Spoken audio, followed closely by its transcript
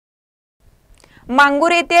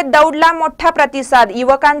मांगूर येथे दौडला मोठा प्रतिसाद,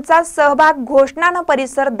 युवकांचा सहभाग घोषणानं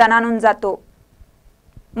परिसर दणाणून जातो।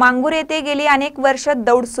 मांगूर येथे गेली अनेक वर्ष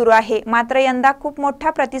दौड सुरू आहे, मात्र यंदा खूप मोठा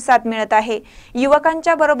प्रतिसाद मिळत आहे।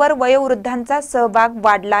 युवकांच्या बरोबर वयोवृद्धांचा सहभाग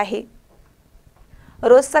वाढला आहे।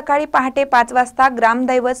 रोज सकाळी पहाटे 5 वाजता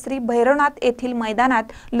ग्रामदैवत श्री भैरवनाथ येथील मैदानात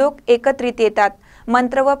लोक एकत्रित येतात।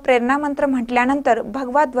 मंत्र व प्रेरणा मंत्र म्हटल्यानंतर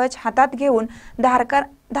भगवा ध्वज हातात घेऊन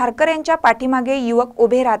धारकऱ्यांच्या पाठीमागे युवक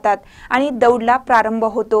उभे राहतात आणि दौडला प्रारंभ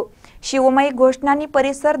होतो। शिवमयी घोषणांनी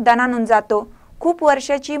परिसर दणाणून जातो। खूप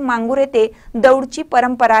वर्षाची मांगूर येथे दौडची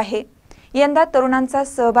परंपरा आहे। यंदा तरुणांचा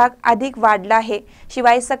सहभाग अधिक वाढला आहे।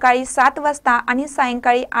 शिवाय सकाळी 7 वाजता आणि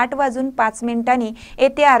सायंकाळी 8:05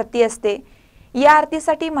 येथे आरती असते। या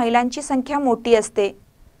आरतीसाठी महिलांची संख्या मोठी असते।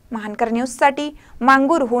 महानकर न्यूजसाठी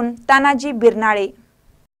मांगूरहून तानाजी बिरनाळे।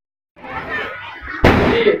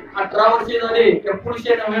 18 वर्षे झाली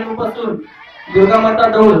 1999 पासून दुर्गामाता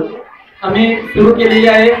दौड आम्ही सुरू केलेली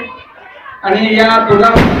आहे आणि या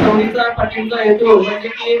दुर्गामाता दौडीचा पाठींचा हेतू म्हणजे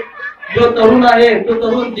की जो तरुण आहे तो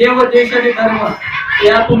तरुण देव देश आणि धर्म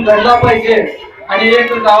यातून घडला पाहिजे आणि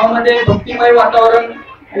एक गावामध्ये भक्तिमय वातावरण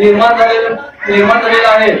निर्माण झालेलं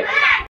आहे।